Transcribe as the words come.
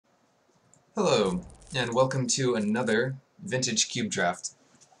Hello, and welcome to another Vintage Cube Draft.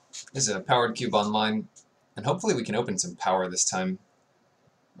 This is a powered cube online, and hopefully we can open some power this time,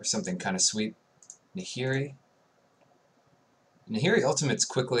 or something kind of sweet. Nahiri. Nahiri ultimates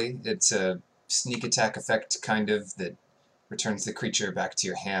quickly. It's a sneak attack effect, kind of, that returns the creature back to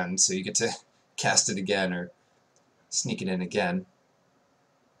your hand, so you get to cast it again, or sneak it in again.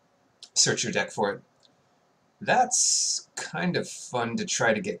 Search your deck for it. That's kind of fun to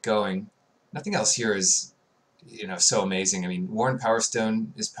try to get going. Nothing else here is so amazing. I mean, Worn Power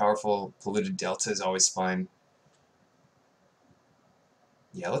Stone is powerful. Polluted Delta is always fine.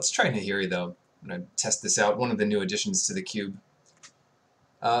 Yeah, let's try Nahiri, though. I'm going to test this out. One of the new additions to the cube.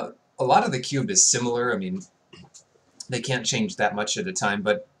 A lot of the cube is similar. I mean, they can't change that much at a time,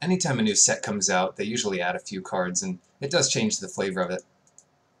 but anytime a new set comes out, they usually add a few cards, and it does change the flavor of it.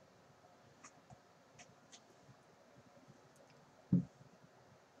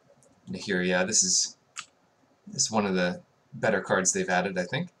 Nahiri, yeah, this is one of the better cards they've added, I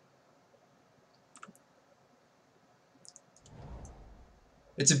think.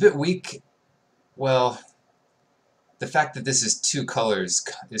 It's a bit weak. Well, the fact that this is two colors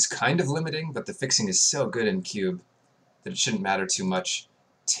is kind of limiting, but the fixing is so good in cube that it shouldn't matter too much.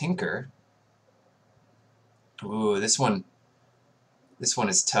 Tinker. Ooh, this one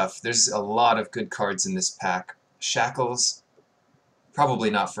is tough. There's a lot of good cards in this pack. Shackles, probably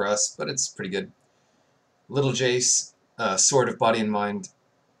not for us, but it's pretty good. Little Jace, Sword of Body and Mind.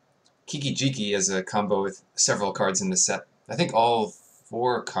 Kiki Jiki as a combo with several cards in the set. I think all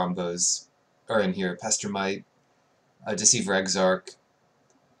 4 combos are in here. Pester Might, Deceiver Exarch,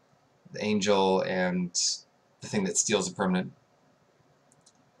 the Angel, and the thing that steals a permanent.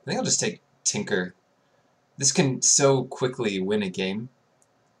 I think I'll just take Tinker. This can so quickly win a game.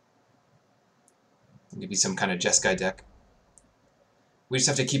 Maybe some kind of Jeskai deck. We just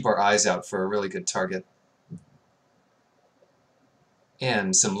have to keep our eyes out for a really good target.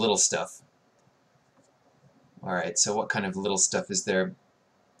 And some little stuff. Alright, so what kind of little stuff is there?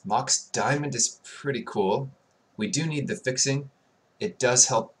 Mox Diamond is pretty cool. We do need the fixing. It does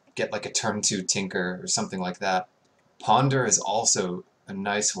help get like a turn 2 Tinker or something like that. Ponder is also a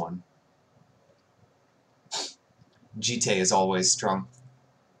nice one. Jite is always strong.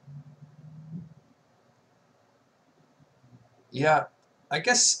 Yeah, I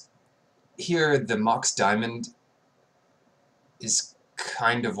guess here the Mox Diamond is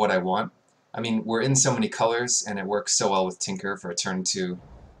kind of what I want. I mean, we're in so many colors, and it works so well with Tinker for a turn 2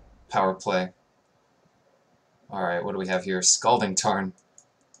 power play. Alright, what do we have here? Scalding Tarn.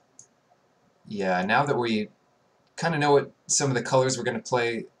 Yeah, now that we kind of know what some of the colors we're going to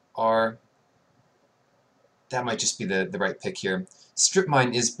play are, that might just be the right pick here. Strip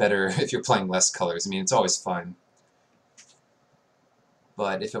Mine is better if you're playing less colors. I mean, it's always fine.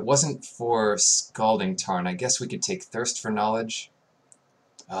 But if it wasn't for Scalding Tarn, I guess we could take Thirst for Knowledge.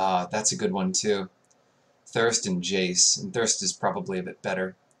 Ah, that's a good one too. Thirst and Jace, and Thirst is probably a bit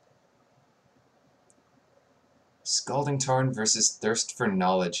better. Scalding Tarn versus Thirst for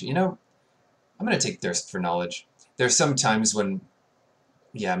Knowledge. You know, I'm going to take Thirst for Knowledge. There's some times when,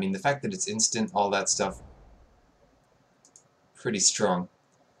 yeah, I mean, the fact that it's instant, all that stuff, pretty strong.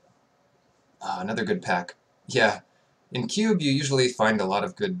 Ah, another good pack. Yeah, in Cube you usually find a lot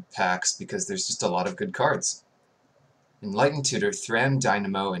of good packs because there's just a lot of good cards. Enlightened Tutor, Thran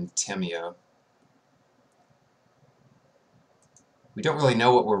Dynamo, and Tameo. We don't really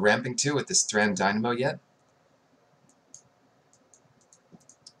know what we're ramping to with this Thran Dynamo yet.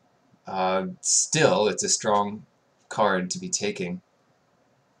 Still, it's a strong card to be taking.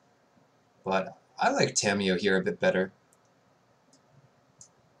 But I like Tameo here a bit better.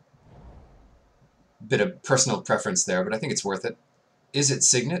 Bit of personal preference there, but I think it's worth it. Is it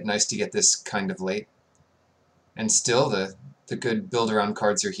Signet? Nice to get this kind of late. And still, the good build-around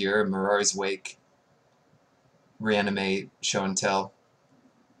cards are here. Mirar's Wake, Reanimate, Show and Tell.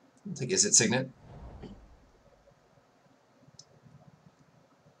 I think, is it Signet?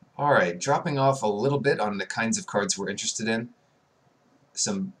 Alright, dropping off a little bit on the kinds of cards we're interested in.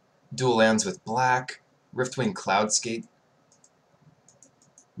 Some dual lands with black, Riftwing Cloudscape.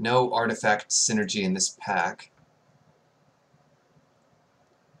 No artifact synergy in this pack.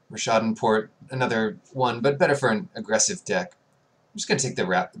 Rashadan Port, another one, but better for an aggressive deck. I'm just going to take the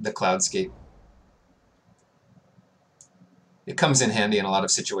Cloudscape. It comes in handy in a lot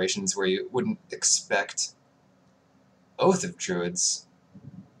of situations where you wouldn't expect. Oath of Druids.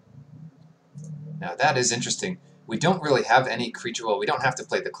 Now that is interesting. We don't really have any creature. Well, we don't have to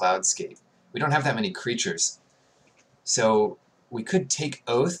play the Cloudscape. We don't have that many creatures. So we could take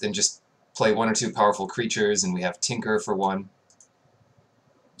Oath and just play 1 or 2 powerful creatures, and we have Tinker for 1.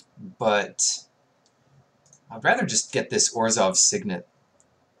 but I'd rather just get this Orzhov Signet.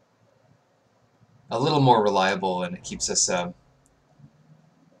 A little more reliable, and it keeps us,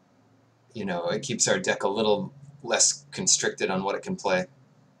 you know, it keeps our deck a little less constricted on what it can play.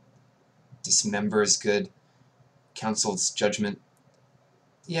 Dismember is good. Council's Judgment.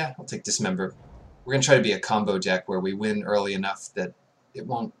 Yeah, I'll take Dismember. We're going to try to be a combo deck where we win early enough that it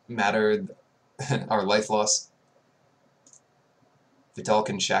won't matter our life loss.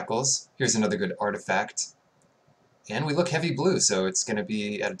 Vidalcan Shackles. Here's another good artifact. And we look heavy blue, so it's going to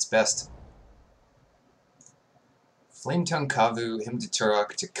be at its best. Flametongue Kavu, Hymn to Turok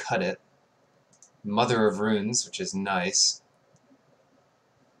to cut it. Mother of Runes, which is nice.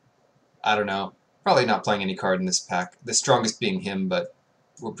 I don't know. Probably not playing any card in this pack. The strongest being him, but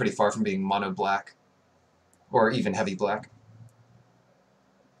we're pretty far from being mono black. Or even heavy black.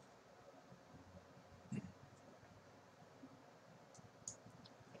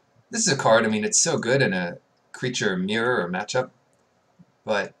 This is a card, I mean, it's so good in a creature mirror or matchup,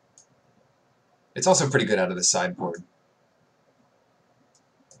 but it's also pretty good out of the sideboard.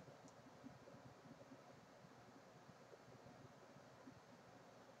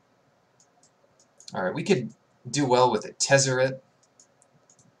 Alright, we could do well with a Tezzeret,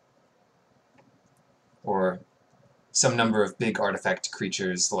 or some number of big artifact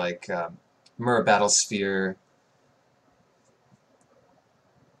creatures like Myrrh Battlesphere,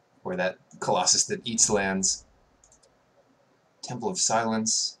 or that Colossus that eats lands. Temple of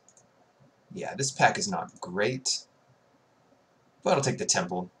Silence. Yeah, this pack is not great, but I'll take the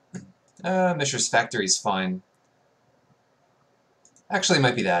Temple. Mishra's Factory is fine. Actually, it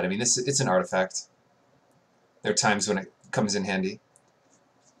might be that. I mean, it's an artifact. There are times when it comes in handy.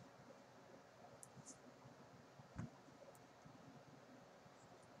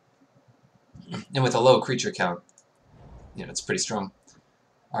 And with a low creature count, you know, it's pretty strong.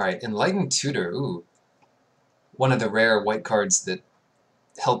 Alright, Enlightened Tutor. Ooh. One of the rare white cards that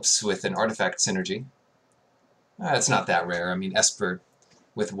helps with an artifact synergy. It's not that rare. I mean, Esper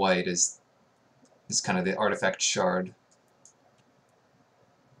with white is kind of the artifact shard.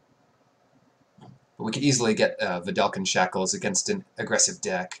 But we could easily get Vidalcan Shackles against an aggressive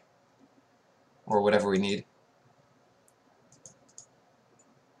deck, or whatever we need.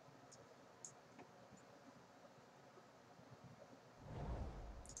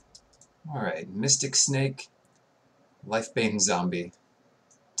 Alright, Mystic Snake, Lifebane Zombie.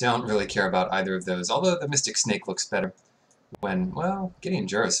 Don't really care about either of those, although the Mystic Snake looks better when, well, Gideon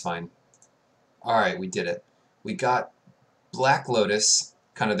Jura is fine. Alright, we did it. We got Black Lotus,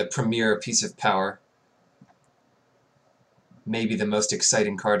 kind of the premier piece of power. Maybe the most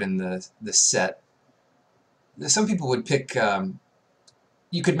exciting card in the set. Some people would pick,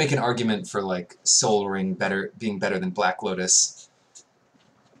 you could make an argument for like Soul Ring being better than Black Lotus.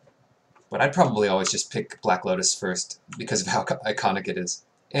 But I'd probably always just pick Black Lotus first because of how iconic it is.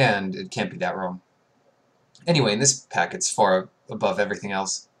 And it can't be that wrong. Anyway, in this pack it's far above everything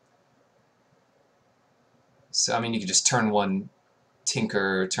else. So, I mean, you could just turn one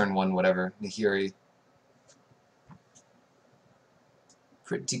Tinker, turn one whatever, Nahiri.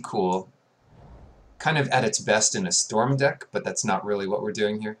 Pretty cool. Kind of at its best in a Storm deck, but that's not really what we're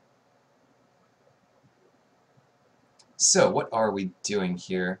doing here. So, what are we doing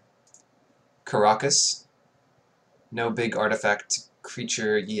here? Caracas. No big artifact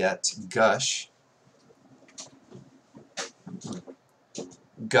creature yet. Gush.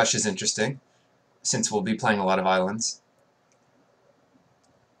 Gush is interesting, since we'll be playing a lot of islands.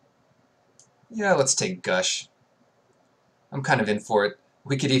 Yeah, let's take Gush. I'm kind of in for it.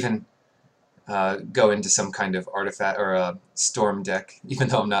 We could even go into some kind of artifact or a Storm deck, even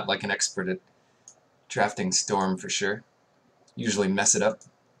though I'm not like an expert at drafting Storm for sure. Usually mess it up.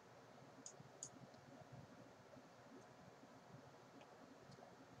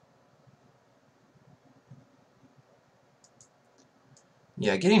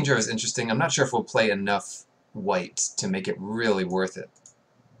 Yeah, Gideon Jura is interesting. I'm not sure if we'll play enough white to make it really worth it.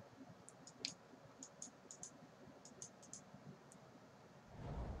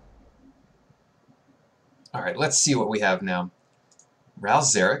 Alright, let's see what we have now. Ral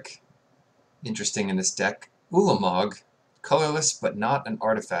Zarek, interesting in this deck. Ulamog, colorless but not an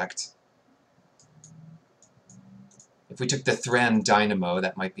artifact. If we took the Thran Dynamo,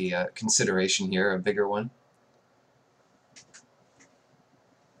 that might be a consideration here, a bigger one.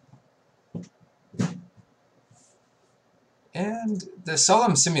 And the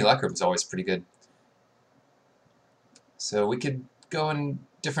Solemn Simulacrum is always pretty good. So we could go in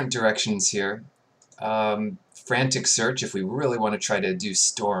different directions here. Frantic Search if we really want to try to do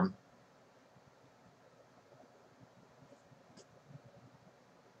Storm.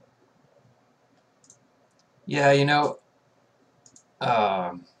 Yeah, you know,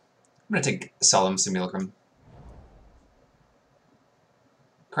 I'm going to take Solemn Simulacrum.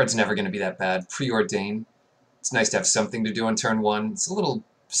 Card's never going to be that bad. Preordain. It's nice to have something to do on turn 1. It's a little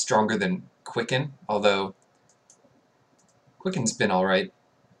stronger than Quicken, although Quicken's been alright.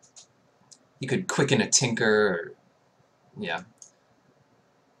 You could Quicken a Tinker, or, yeah.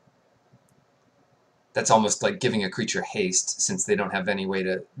 That's almost like giving a creature haste, since they don't have any way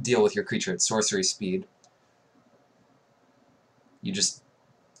to deal with your creature at sorcery speed. You just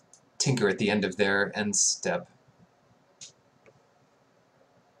Tinker at the end of their end step.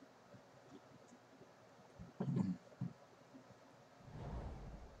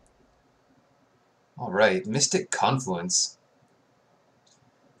 Alright, Mystic Confluence.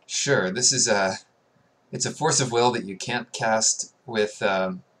 Sure, this is it's a force of will that you can't cast with,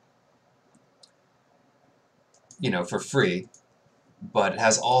 you know, for free, but it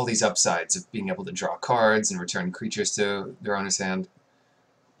has all these upsides of being able to draw cards and return creatures to their owner's hand.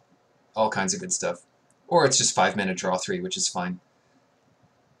 All kinds of good stuff. Or it's just 5 mana, draw 3, which is fine.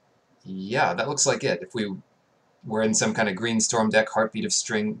 Yeah, that looks like it. If we were in some kind of green storm deck, Heartbeat of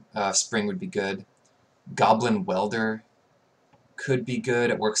Spring would be good. Goblin Welder could be good.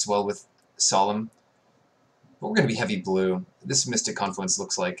 It works well with Solemn. But we're going to be heavy blue. This Mystic Confluence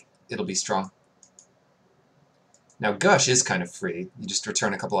looks like it'll be strong. Now Gush is kind of free. You just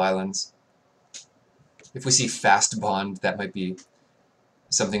return a couple islands. If we see Fast Bond, that might be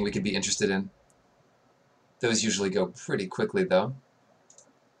something we could be interested in. Those usually go pretty quickly, though.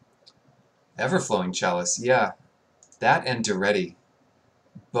 Everflowing Chalice, yeah. That and Duretti.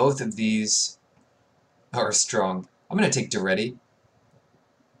 Both of these are strong. I'm going to take Duretti.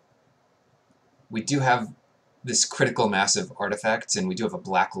 We do have this critical mass of artifacts, and we do have a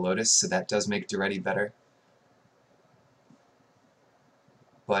Black Lotus, so that does make Duretti better.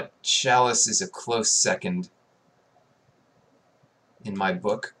 But Chalice is a close second in my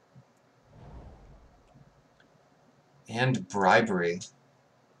book. And Bribery.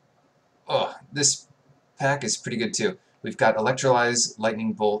 Oh, this pack is pretty good too. We've got Electrolyze,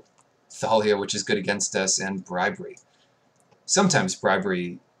 Lightning Bolt, Thalia, which is good against us, and Bribery. Sometimes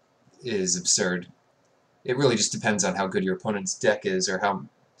Bribery is absurd. It really just depends on how good your opponent's deck is, or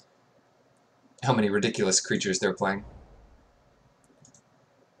how many ridiculous creatures they're playing.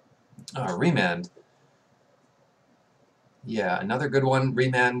 Remand. Yeah, another good one.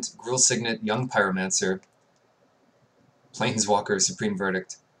 Remand, Gruul Signet, Young Pyromancer, Planeswalker, Supreme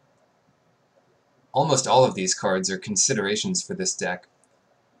Verdict. Almost all of these cards are considerations for this deck.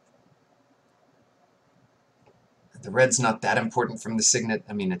 The red's not that important from the Signet.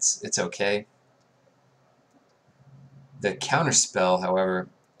 I mean, it's okay. The Counterspell, however,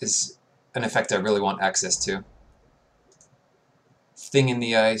 is an effect I really want access to. Thing in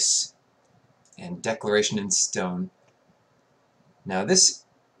the Ice and Declaration in Stone. Now this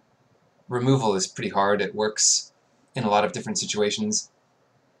removal is pretty hard. It works in a lot of different situations.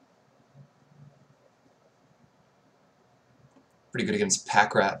 Pretty good against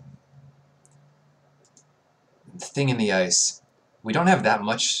Pack Rat. Thing in the Ice. We don't have that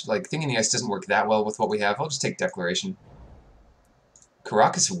much. Like, Thing in the Ice doesn't work that well with what we have. I'll just take Declaration.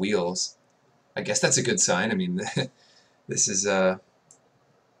 Caracas Wheels. I guess that's a good sign. I mean, this is,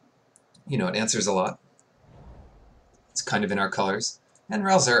 you know, it answers a lot. It's kind of in our colors. And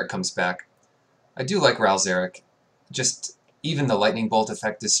Ral Zarek comes back. I do like Ral Zarek. Just, even the Lightning Bolt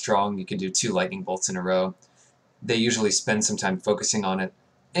effect is strong. You can do 2 Lightning Bolts in a row. They usually spend some time focusing on it.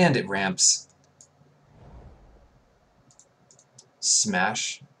 And it ramps.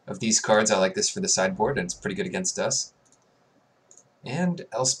 Smash. Of these cards, I like this for the sideboard, and it's pretty good against us. And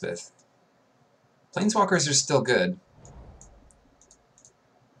Elspeth. Planeswalkers are still good.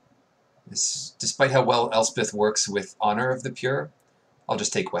 Despite how well Elspeth works with Honor of the Pure, I'll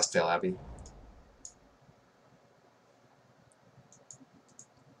just take Westvale Abbey.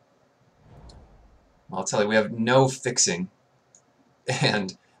 I'll tell you, we have no fixing,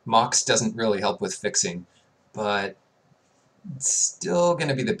 and Mox doesn't really help with fixing, but it's still going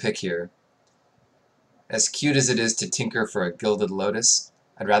to be the pick here. As cute as it is to tinker for a Gilded Lotus,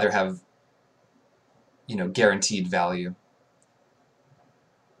 I'd rather have, you know, guaranteed value.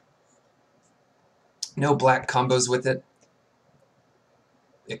 No black combos with it,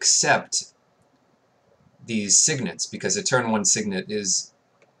 except these signets, because a turn 1 signet is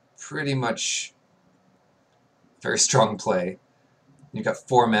pretty much very strong play. You've got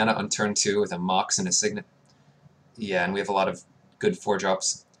 4 mana on turn 2 with a Mox and a signet. Yeah, and we have a lot of good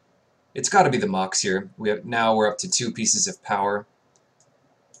 4-drops. It's got to be the Mox here. Now we're up to 2 pieces of power.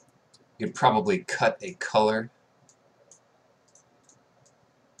 You could probably cut a color.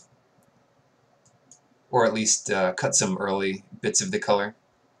 or at least cut some early bits of the color.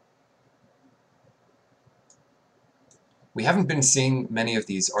 We haven't been seeing many of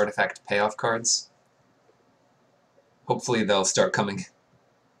these artifact payoff cards. Hopefully they'll start coming.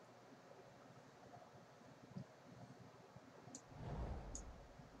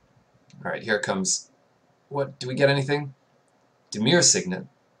 Alright, here it comes. What, do we get anything? Demir Signet.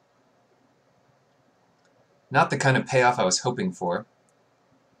 Not the kind of payoff I was hoping for.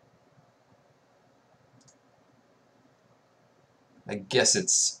 I guess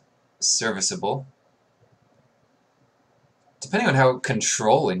it's serviceable. Depending on how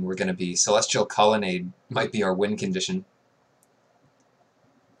controlling we're going to be, Celestial Colonnade might be our win condition.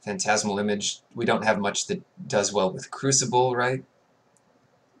 Phantasmal Image, we don't have much that does well with Crucible, right?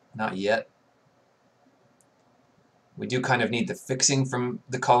 Not yet. We do kind of need the fixing from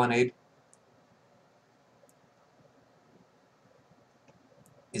the Colonnade.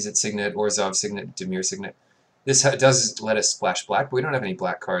 Is it Signet, Orzhov Signet, Demir Signet? This does let us splash black, but we don't have any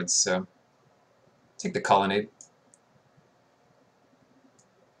black cards, so take the Colonnade.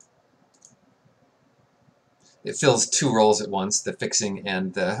 It fills two roles at once, the fixing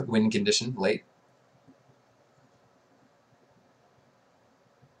and the win condition late.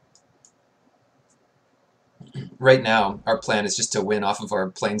 Right now, our plan is just to win off of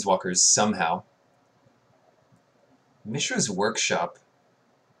our Planeswalkers somehow. Mishra's Workshop.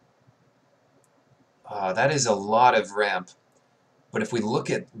 That is a lot of ramp. But if we look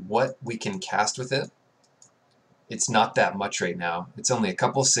at what we can cast with it, it's not that much right now. It's only a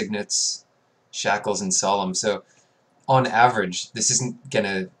couple Signets, Shackles, and Solemn. So on average, this isn't going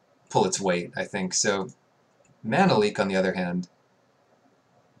to pull its weight, I think. So Mana Leak, on the other hand,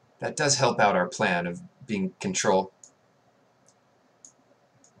 that does help out our plan of being control.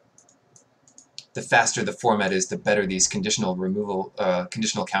 The faster the format is, the better these conditional removal,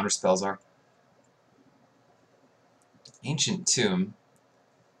 conditional counterspells are. Ancient Tomb.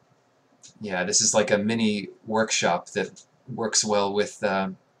 Yeah, this is like a mini workshop that works well with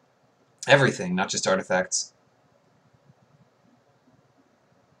everything, not just artifacts.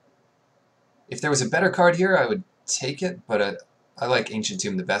 If there was a better card here, I would take it, but I like Ancient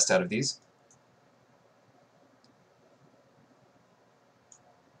Tomb the best out of these.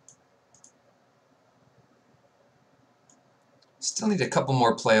 Still need a couple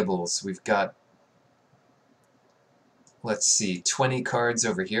more playables. We've got, let's see, 20 cards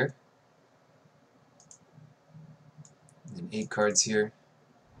over here. And 8 cards here.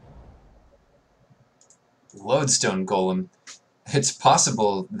 Lodestone Golem. It's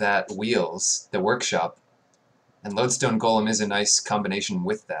possible that Wheels, the workshop, and Lodestone Golem is a nice combination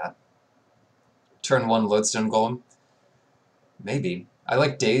with that. Turn 1 Lodestone Golem. Maybe. I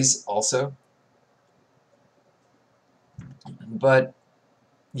like Daze also. But,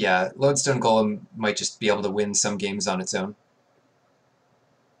 yeah, Lodestone Golem might just be able to win some games on its own.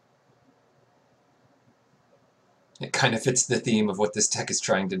 It kind of fits the theme of what this deck is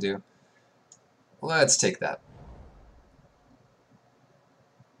trying to do. Let's take that.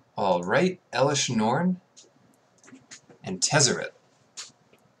 Alright, Elish Norn and Tezzeret.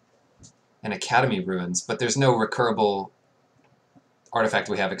 And Academy Ruins, but there's no recurable artifact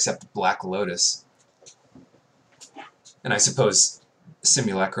we have except Black Lotus. And I suppose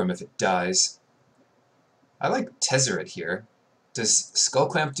Simulacrum if it dies. I like Tezzeret here. Does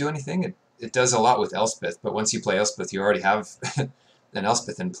Skullclamp do anything? It does a lot with Elspeth, but once you play Elspeth, you already have an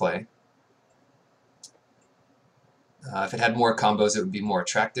Elspeth in play. If it had more combos, it would be more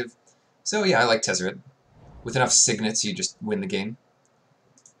attractive. So yeah, I like Tezzeret. With enough Signets, you just win the game.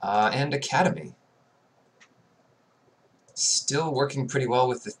 And Academy. Still working pretty well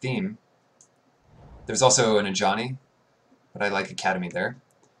with the theme. There's also an Ajani, but I like Academy there.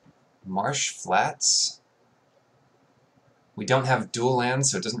 Marsh Flats. We don't have dual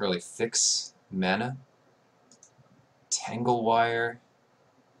lands, so it doesn't really fix mana. Tanglewire.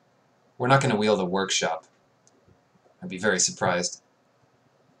 We're not going to wield a workshop. I'd be very surprised.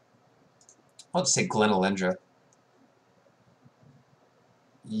 I'll just take Glenalendra.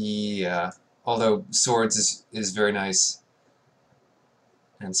 Yeah, although Swords is very nice.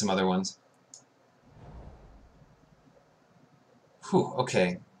 And some other ones. Whew,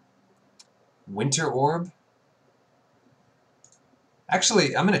 okay. Winter Orb?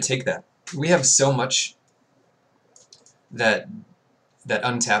 Actually, I'm going to take that. We have so much that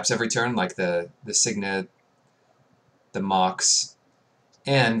untaps every turn, like the Signet, the Mox,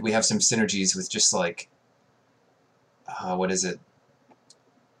 and we have some synergies with just like, what is it?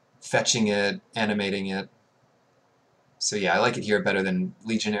 Fetching it, animating it. So yeah, I like it here better than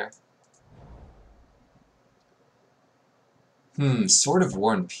Legionnaire. Sword of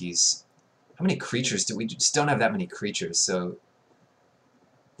War and Peace. How many creatures do we just don't have that many creatures, so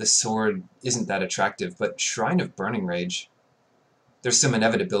the sword isn't that attractive, but Shrine of Burning Rage. There's some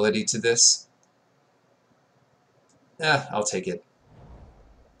inevitability to this. I'll take it.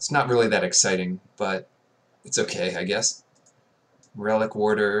 It's not really that exciting, but it's okay, I guess. Relic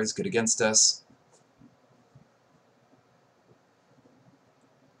Warder is good against us.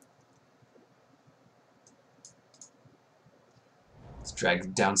 Let's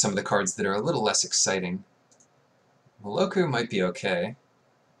drag down some of the cards that are a little less exciting. Moloku might be okay.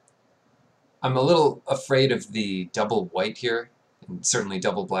 I'm a little afraid of the double white here, and certainly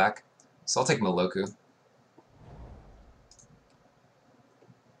double black, so I'll take Moloku.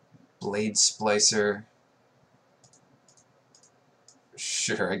 Blade Splicer.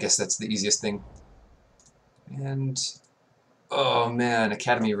 Sure, I guess that's the easiest thing. And, oh man,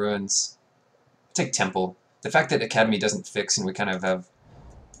 Academy Ruins. I'll take Temple. The fact that Academy doesn't fix and we kind of have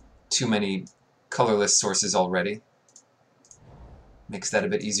too many colorless sources already makes that a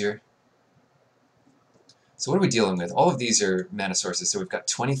bit easier. So what are we dealing with? All of these are mana sources, so we've got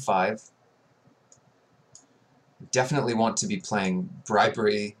 25. Definitely want to be playing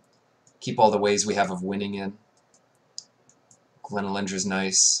Bribery, keep all the ways we have of winning in. Glenalendra's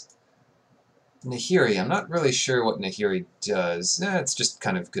nice. Nahiri, I'm not really sure what Nahiri does. It's just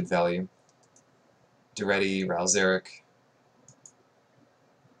kind of good value. Duretti, Ralzeric.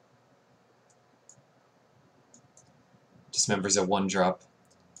 Dismember's a 1-drop.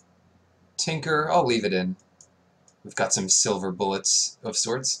 Tinker, I'll leave it in. We've got some silver bullets of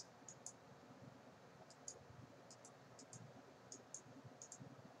sorts.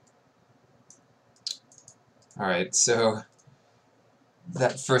 Alright, so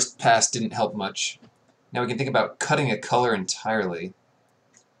that first pass didn't help much. Now we can think about cutting a color entirely.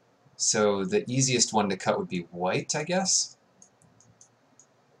 So the easiest one to cut would be white, I guess?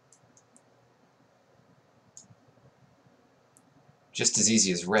 Just as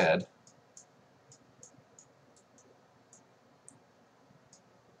easy as red.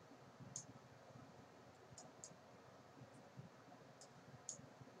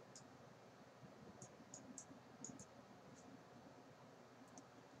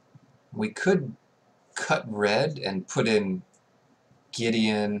 We could cut red and put in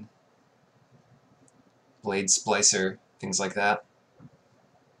Gideon, Blade Splicer, things like that.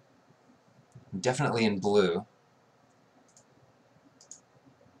 Definitely in blue.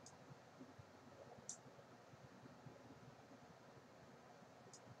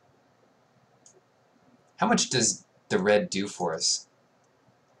 How much does the red do for us?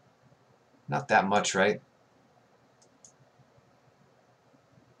 Not that much, right?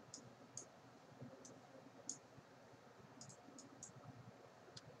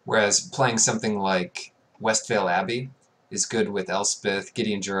 Whereas playing something like Westvale Abbey is good with Elspeth.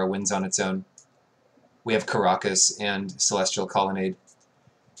 Gideon Jura wins on its own. We have Caracas and Celestial Colonnade.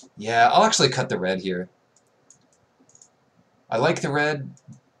 Yeah, I'll actually cut the red here. I like the red,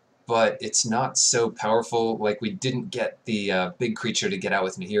 but it's not so powerful. Like, we didn't get the big creature to get out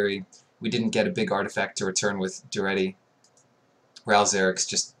with Nahiri. We didn't get a big artifact to return with Duretti. Ralzeric's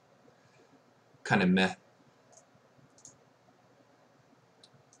just kind of meh.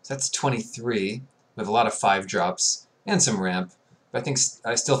 So that's 23. We have a lot of 5-drops and some ramp. But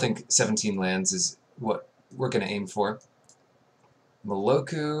I still think 17 lands is what we're going to aim for.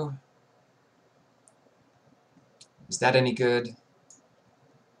 Moloku. Is that any good?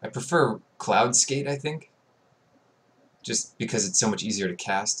 I prefer Cloud Skate, I think. Just because it's so much easier to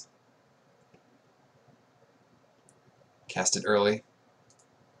cast. Cast it early.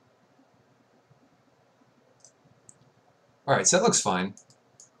 Alright, so that looks fine.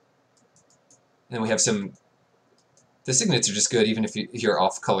 And then we have some... The signets are just good even if you're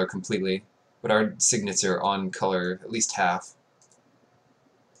off color completely. But our signets are on color at least half.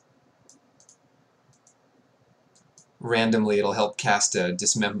 Randomly it'll help cast a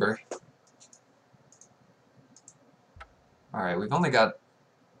Dismember. Alright, we've only got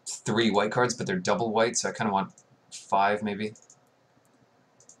 3 white cards, but they're double white, so I kind of want 5 maybe.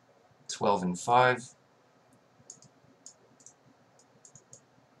 12 and 5.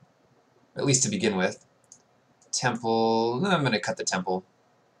 At least to begin with. Temple, no, I'm going to cut the Temple.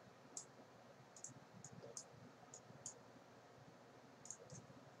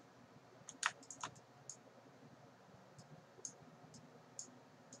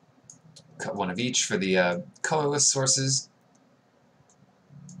 Cut one of each for the colorless sources.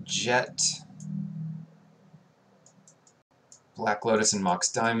 Jet. Black Lotus and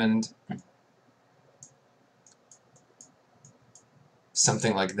Mox Diamond.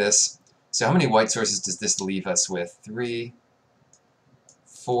 Something like this. So how many white sources does this leave us with? 3,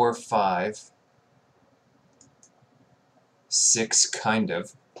 4, 5, 6, kind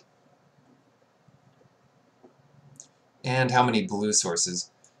of. And how many blue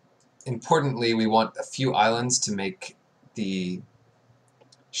sources? Importantly, we want a few islands to make the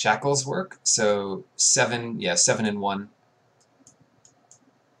shackles work. So 7, yeah, 7 and 1.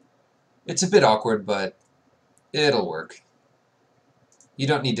 It's a bit awkward, but it'll work. You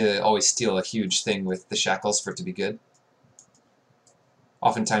don't need to always steal a huge thing with the shackles for it to be good.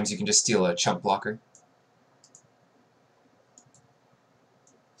 Oftentimes you can just steal a chump blocker.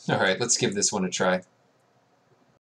 Alright, let's give this one a try.